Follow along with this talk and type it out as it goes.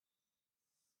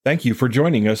Thank you for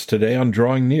joining us today on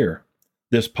Drawing Near.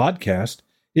 This podcast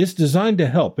is designed to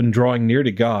help in drawing near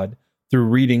to God through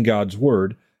reading God's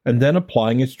Word and then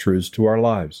applying its truths to our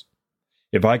lives.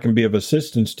 If I can be of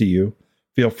assistance to you,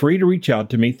 feel free to reach out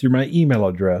to me through my email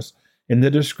address in the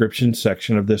description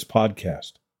section of this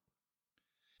podcast.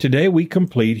 Today we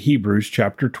complete Hebrews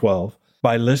chapter 12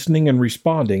 by listening and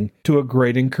responding to a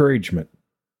great encouragement.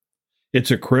 It's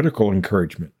a critical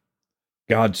encouragement.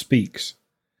 God speaks.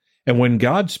 And when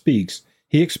God speaks,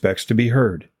 He expects to be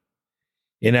heard.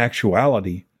 In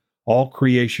actuality, all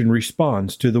creation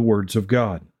responds to the words of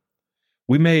God.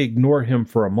 We may ignore Him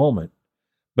for a moment,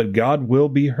 but God will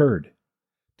be heard.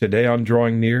 Today on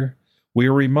Drawing Near, we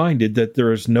are reminded that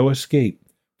there is no escape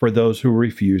for those who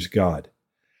refuse God.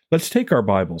 Let's take our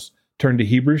Bibles, turn to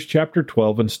Hebrews chapter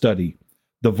 12 and study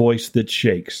The Voice That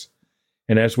Shakes.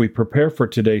 And as we prepare for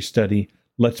today's study,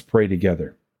 let's pray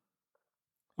together.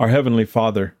 Our Heavenly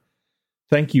Father,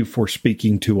 thank you for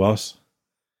speaking to us.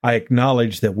 I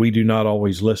acknowledge that we do not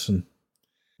always listen,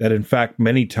 that in fact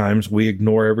many times we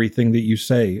ignore everything that you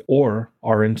say or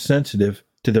are insensitive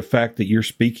to the fact that you're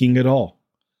speaking at all.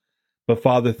 But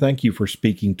Father, thank you for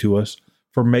speaking to us,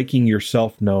 for making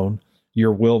yourself known,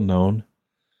 your will known,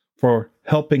 for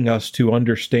helping us to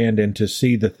understand and to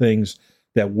see the things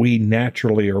that we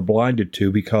naturally are blinded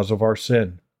to because of our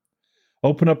sin.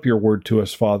 Open up your word to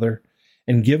us, Father,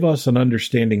 and give us an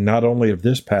understanding not only of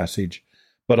this passage,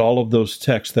 but all of those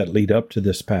texts that lead up to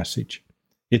this passage.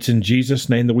 It's in Jesus'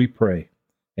 name that we pray.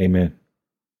 Amen.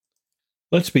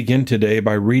 Let's begin today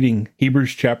by reading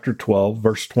Hebrews chapter 12,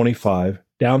 verse 25,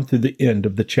 down through the end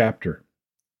of the chapter.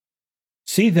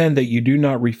 See then that you do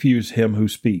not refuse him who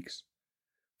speaks.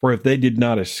 For if they did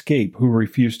not escape who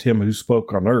refused him who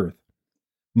spoke on earth,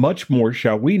 much more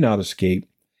shall we not escape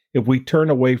if we turn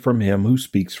away from him who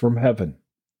speaks from heaven,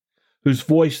 whose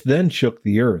voice then shook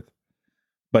the earth.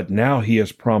 But now he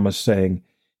has promised, saying,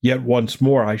 Yet once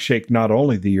more I shake not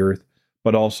only the earth,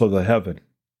 but also the heaven.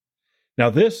 Now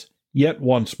this, yet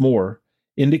once more,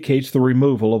 indicates the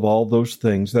removal of all those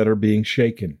things that are being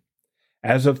shaken,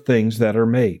 as of things that are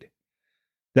made,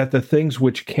 that the things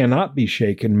which cannot be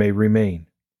shaken may remain.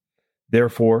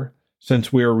 Therefore,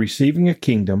 since we are receiving a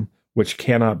kingdom which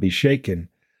cannot be shaken,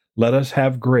 let us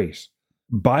have grace,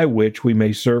 by which we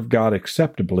may serve God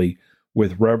acceptably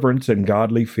with reverence and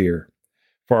godly fear,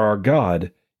 for our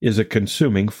God is a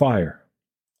consuming fire.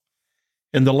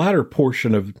 In the latter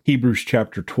portion of Hebrews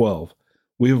chapter 12,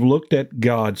 we have looked at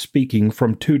God speaking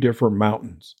from two different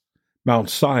mountains. Mount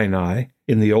Sinai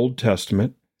in the Old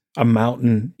Testament, a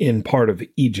mountain in part of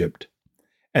Egypt,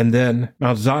 and then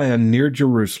Mount Zion near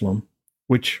Jerusalem,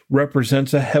 which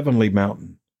represents a heavenly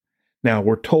mountain. Now,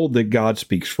 we're told that God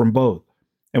speaks from both,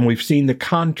 and we've seen the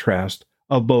contrast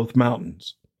of both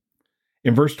mountains.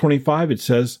 In verse 25, it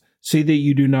says, See that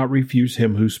you do not refuse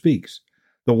him who speaks,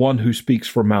 the one who speaks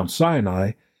from Mount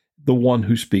Sinai, the one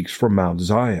who speaks from Mount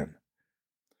Zion.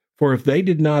 For if they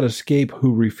did not escape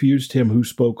who refused him who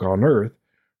spoke on earth,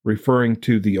 referring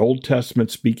to the Old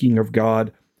Testament speaking of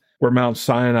God, where Mount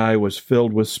Sinai was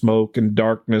filled with smoke and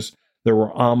darkness, there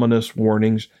were ominous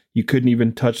warnings. You couldn't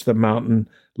even touch the mountain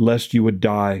lest you would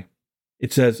die.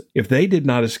 It says, If they did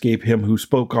not escape him who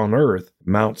spoke on earth,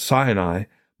 Mount Sinai,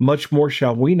 much more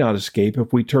shall we not escape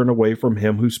if we turn away from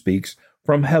him who speaks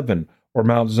from heaven, or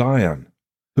Mount Zion,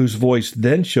 whose voice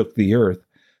then shook the earth,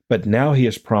 but now he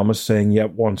has promised, saying,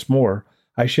 Yet once more,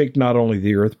 I shake not only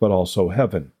the earth, but also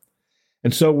heaven.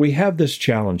 And so we have this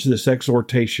challenge, this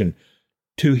exhortation,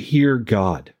 to hear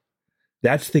God.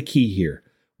 That's the key here.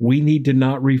 We need to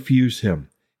not refuse him.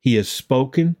 He has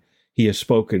spoken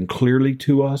clearly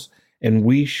to us, and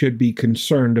we should be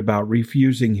concerned about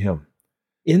refusing him.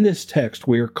 In this text,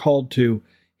 we are called to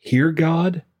hear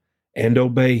God and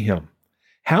obey him.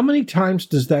 How many times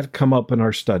does that come up in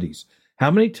our studies?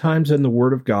 How many times in the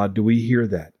Word of God do we hear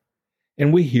that?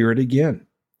 And we hear it again.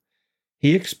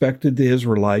 He expected the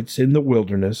Israelites in the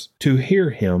wilderness to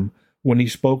hear him when he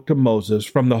spoke to Moses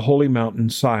from the holy mountain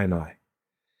Sinai.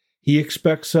 He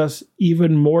expects us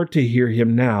even more to hear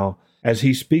him now as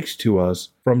he speaks to us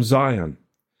from Zion.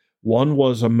 One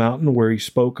was a mountain where he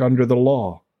spoke under the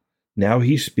law. Now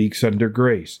he speaks under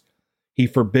grace. He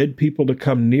forbid people to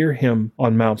come near him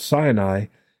on Mount Sinai.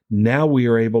 Now we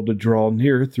are able to draw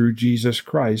near through Jesus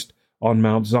Christ on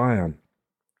Mount Zion.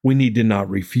 We need to not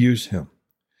refuse him,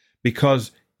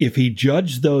 because if he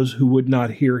judged those who would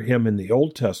not hear him in the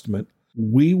Old Testament,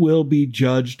 we will be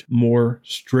judged more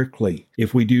strictly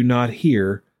if we do not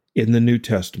hear in the New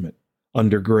Testament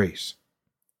under grace.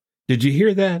 Did you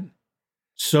hear that?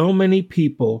 So many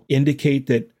people indicate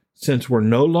that since we're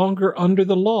no longer under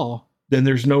the law, then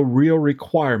there's no real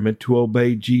requirement to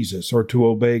obey Jesus or to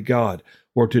obey God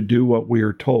or to do what we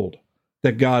are told.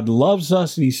 That God loves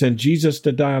us and He sent Jesus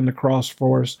to die on the cross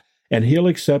for us, and He'll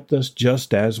accept us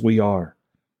just as we are.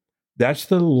 That's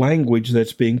the language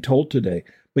that's being told today,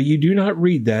 but you do not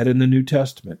read that in the New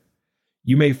Testament.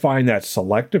 You may find that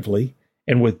selectively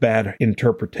and with bad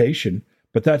interpretation,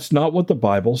 but that's not what the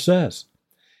Bible says.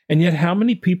 And yet, how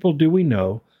many people do we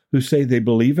know who say they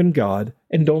believe in God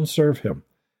and don't serve Him?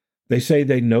 They say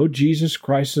they know Jesus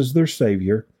Christ as their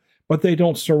Savior, but they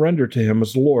don't surrender to Him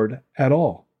as Lord at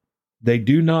all. They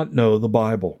do not know the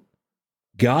Bible.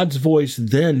 God's voice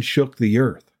then shook the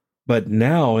earth, but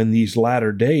now in these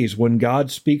latter days, when God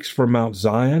speaks from Mount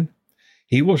Zion,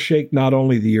 He will shake not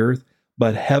only the earth,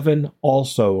 but heaven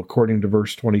also, according to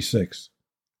verse 26.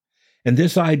 And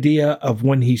this idea of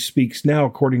when He speaks now,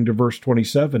 according to verse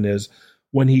 27, is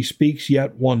when He speaks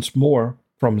yet once more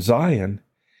from Zion,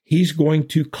 He's going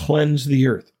to cleanse the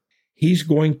earth. He's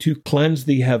going to cleanse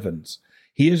the heavens.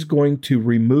 He is going to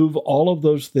remove all of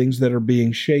those things that are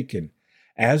being shaken,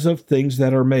 as of things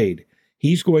that are made.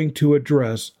 He's going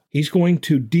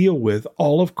to deal with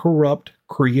all of corrupt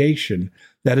creation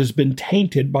that has been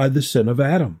tainted by the sin of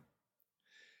Adam.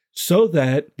 So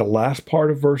that, the last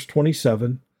part of verse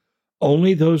 27,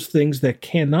 only those things that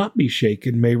cannot be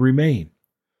shaken may remain.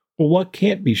 Well, what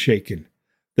can't be shaken?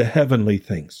 The heavenly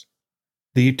things,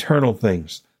 the eternal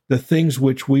things, the things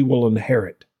which we will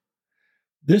inherit.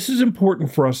 This is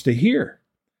important for us to hear.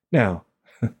 Now,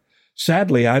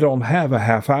 sadly, I don't have a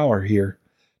half hour here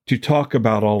to talk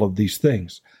about all of these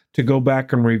things, to go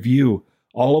back and review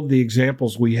all of the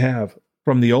examples we have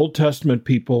from the Old Testament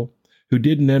people who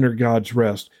didn't enter God's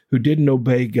rest, who didn't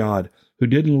obey God, who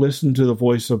didn't listen to the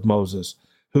voice of Moses,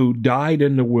 who died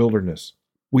in the wilderness.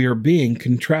 We are being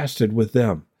contrasted with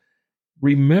them.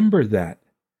 Remember that.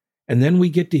 And then we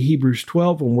get to Hebrews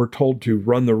 12 and we're told to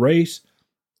run the race.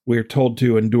 We are told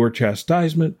to endure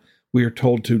chastisement. We are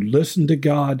told to listen to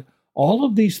God. All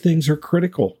of these things are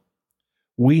critical.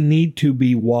 We need to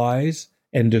be wise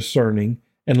and discerning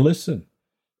and listen.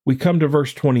 We come to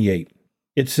verse 28.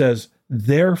 It says,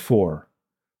 therefore,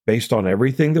 based on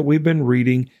everything that we've been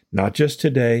reading, not just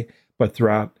today, but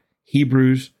throughout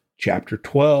Hebrews chapter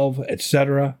 12,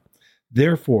 etc.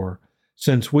 Therefore,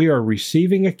 since we are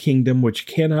receiving a kingdom which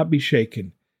cannot be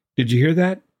shaken. Did you hear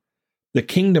that? The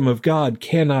kingdom of God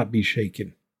cannot be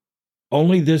shaken.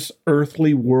 Only this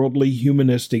earthly, worldly,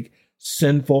 humanistic,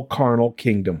 sinful, carnal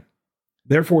kingdom.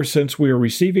 Therefore, since we are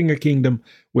receiving a kingdom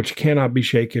which cannot be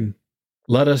shaken,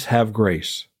 let us have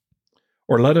grace,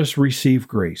 or let us receive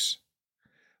grace,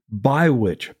 by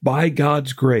which, by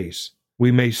God's grace,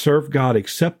 we may serve God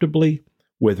acceptably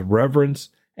with reverence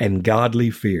and godly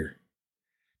fear.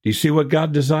 Do you see what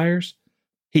God desires?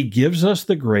 He gives us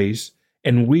the grace,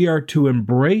 and we are to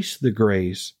embrace the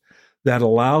grace that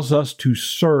allows us to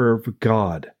serve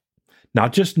God.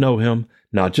 Not just know Him,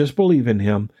 not just believe in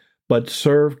Him, but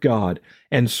serve God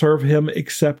and serve Him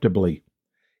acceptably.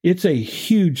 It's a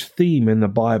huge theme in the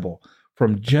Bible,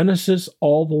 from Genesis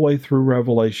all the way through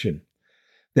Revelation,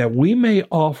 that we may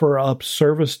offer up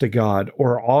service to God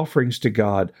or offerings to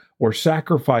God or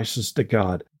sacrifices to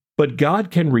God, but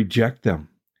God can reject them.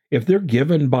 If they're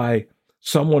given by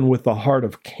someone with the heart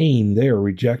of Cain, they are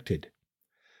rejected.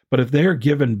 But if they are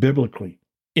given biblically,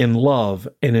 in love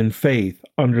and in faith,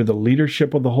 under the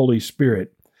leadership of the Holy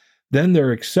Spirit, then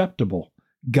they're acceptable.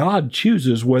 God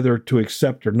chooses whether to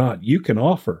accept or not. You can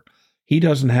offer. He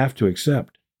doesn't have to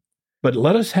accept. But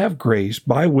let us have grace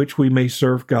by which we may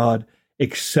serve God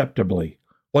acceptably.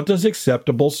 What does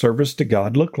acceptable service to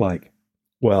God look like?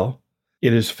 Well,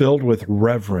 it is filled with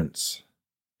reverence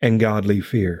and godly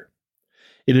fear.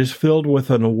 It is filled with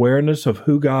an awareness of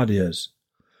who God is,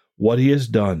 what He has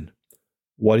done,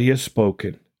 what He has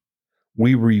spoken.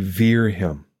 We revere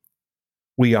Him.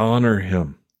 We honor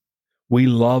Him. We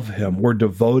love Him. We're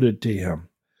devoted to Him.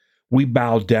 We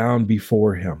bow down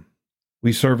before Him.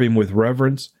 We serve Him with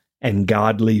reverence and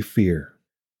godly fear.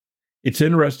 It's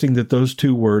interesting that those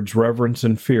two words, reverence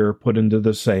and fear, are put into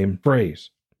the same phrase.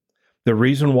 The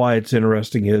reason why it's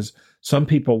interesting is some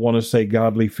people want to say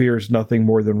godly fear is nothing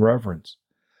more than reverence.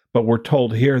 But we're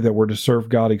told here that we're to serve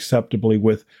God acceptably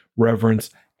with reverence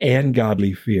and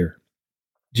godly fear.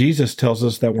 Jesus tells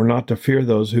us that we're not to fear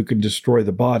those who can destroy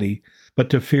the body, but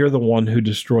to fear the one who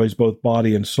destroys both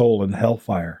body and soul in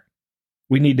hellfire.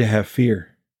 We need to have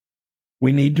fear.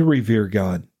 We need to revere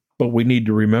God, but we need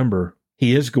to remember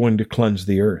He is going to cleanse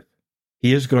the earth.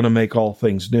 He is going to make all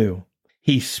things new.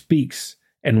 He speaks,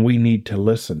 and we need to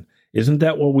listen. Isn't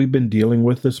that what we've been dealing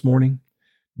with this morning?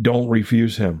 Don't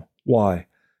refuse Him. Why?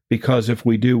 Because if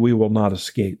we do, we will not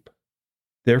escape.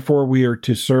 Therefore we are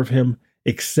to serve him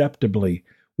acceptably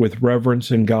with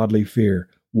reverence and godly fear.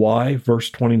 Why? Verse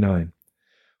 29.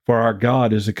 For our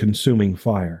God is a consuming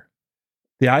fire.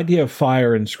 The idea of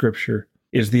fire in Scripture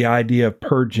is the idea of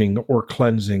purging or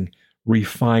cleansing,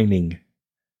 refining.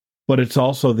 But it's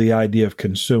also the idea of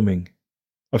consuming,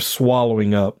 of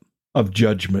swallowing up, of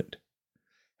judgment.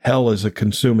 Hell is a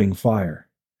consuming fire.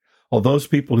 All those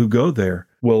people who go there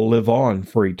will live on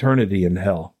for eternity in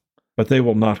hell, but they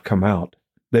will not come out.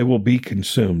 They will be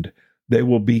consumed. They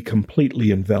will be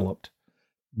completely enveloped.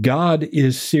 God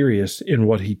is serious in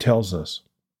what he tells us.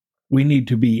 We need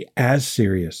to be as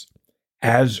serious,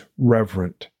 as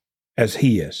reverent as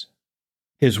he is.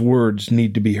 His words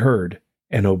need to be heard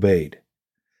and obeyed.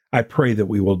 I pray that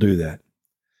we will do that.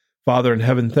 Father in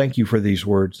heaven, thank you for these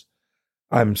words.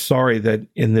 I'm sorry that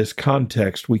in this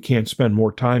context we can't spend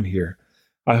more time here.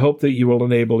 I hope that you will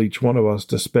enable each one of us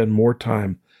to spend more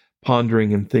time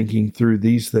pondering and thinking through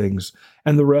these things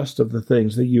and the rest of the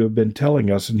things that you have been telling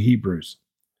us in Hebrews.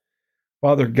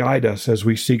 Father, guide us as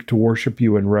we seek to worship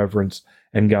you in reverence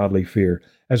and godly fear,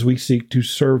 as we seek to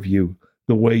serve you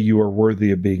the way you are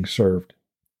worthy of being served.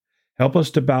 Help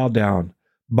us to bow down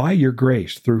by your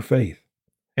grace through faith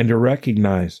and to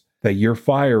recognize that your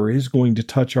fire is going to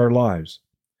touch our lives,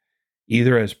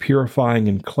 either as purifying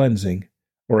and cleansing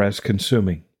or as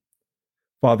consuming.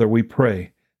 Father, we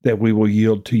pray that we will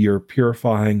yield to your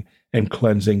purifying and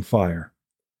cleansing fire.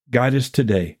 Guide us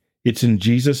today. It's in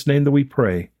Jesus' name that we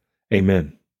pray.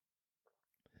 Amen.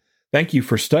 Thank you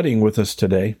for studying with us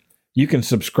today. You can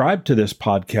subscribe to this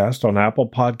podcast on Apple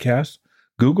Podcasts,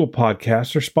 Google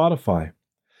Podcasts, or Spotify.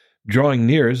 Drawing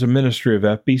Near is a ministry of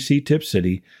FBC Tipp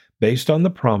City based on the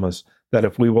promise that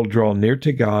if we will draw near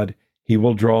to God, he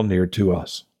will draw near to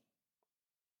us.